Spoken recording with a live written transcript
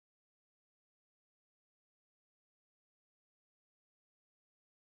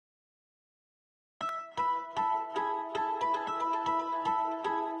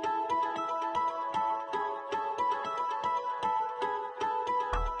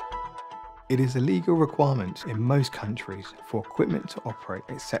It is a legal requirement in most countries for equipment to operate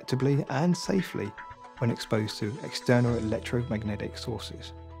acceptably and safely when exposed to external electromagnetic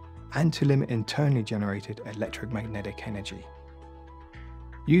sources, and to limit internally generated electromagnetic energy.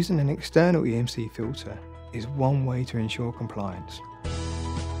 Using an external EMC filter is one way to ensure compliance.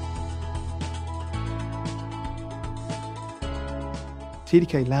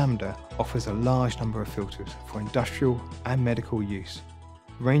 TDK-Lambda offers a large number of filters for industrial and medical use,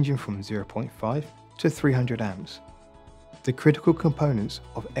 ranging from 0.5 to 300 amps. The critical components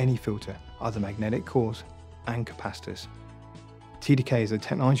of any filter are the magnetic cores and capacitors. TDK is a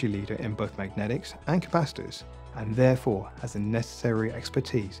technology leader in both magnetics and capacitors, and therefore has the necessary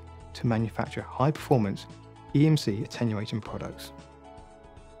expertise to manufacture high-performance EMC attenuating products.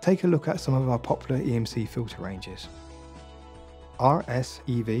 Take a look at some of our popular EMC filter ranges.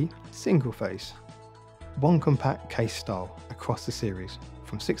 RSEV single phase, one compact case style across the series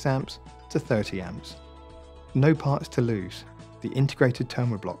from 6 amps to 30 amps. No parts to lose, the integrated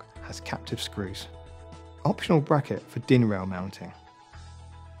terminal block has captive screws. Optional bracket for DIN rail mounting.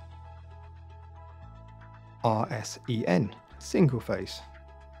 RSEN single phase,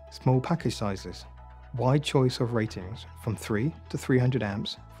 small package sizes, wide choice of ratings from 3 to 300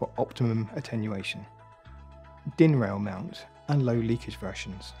 amps for optimum attenuation. DIN rail mount and low leakage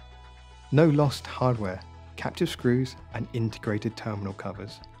versions. No lost hardware, captive screws and integrated terminal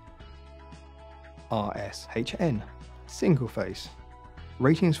covers. RSHN single phase,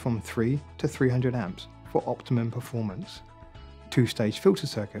 ratings from 3 to 300 amps for optimum performance. Two-stage filter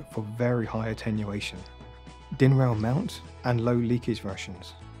circuit for very high attenuation. DIN rail mount and low leakage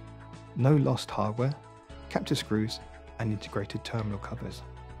versions. No lost hardware, captive screws and integrated terminal covers.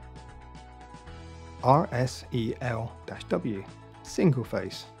 RSEL-W single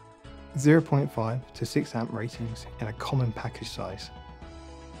phase, 0.5 to 6 amp ratings in a common package size.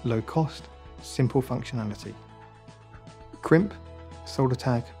 Low cost, simple functionality. Crimp, solder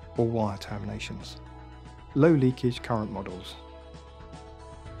tag or wire terminations. Low leakage current models.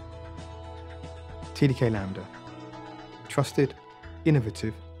 TDK-Lambda, trusted,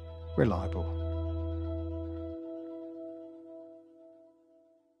 innovative, reliable.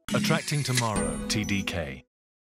 Attracting tomorrow, TDK.